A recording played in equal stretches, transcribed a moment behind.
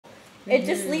It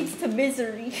just leads to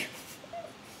misery.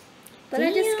 But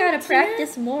I just gotta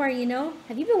practice more, you know?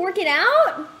 Have you been working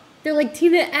out? They're like,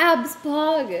 Tina abs,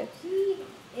 Pog. She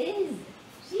is.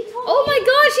 She told Oh my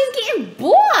gosh, she's getting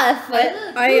buff.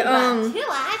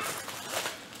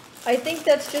 I think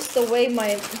that's just the way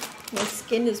my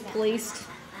skin is placed.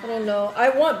 I don't know. I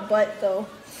want butt though.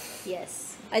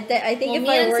 Yes. I think if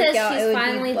Mian I work says out, she's it would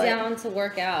finally be butt. down to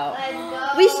work out. Let's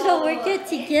go. We should all work out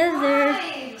together.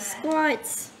 It's time.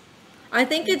 Squats. I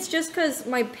think it's just because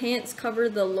my pants cover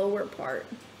the lower part.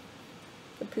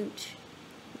 The pooch.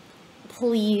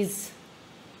 Please.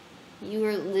 You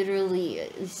are literally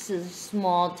a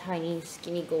small, tiny,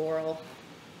 skinny girl.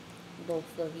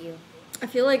 Both of you. I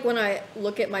feel like when I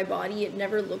look at my body, it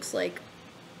never looks like,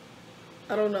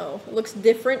 I don't know, it looks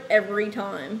different every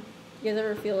time. You guys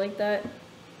ever feel like that?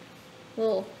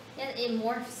 Well, Yeah, it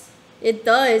morphs. it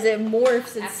does. It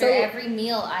morphs. It's After every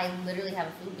meal, I literally have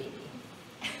a food baby.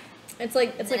 It's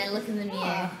like I look in the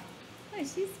mirror. Oh,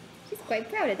 she's quite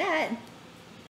proud of that.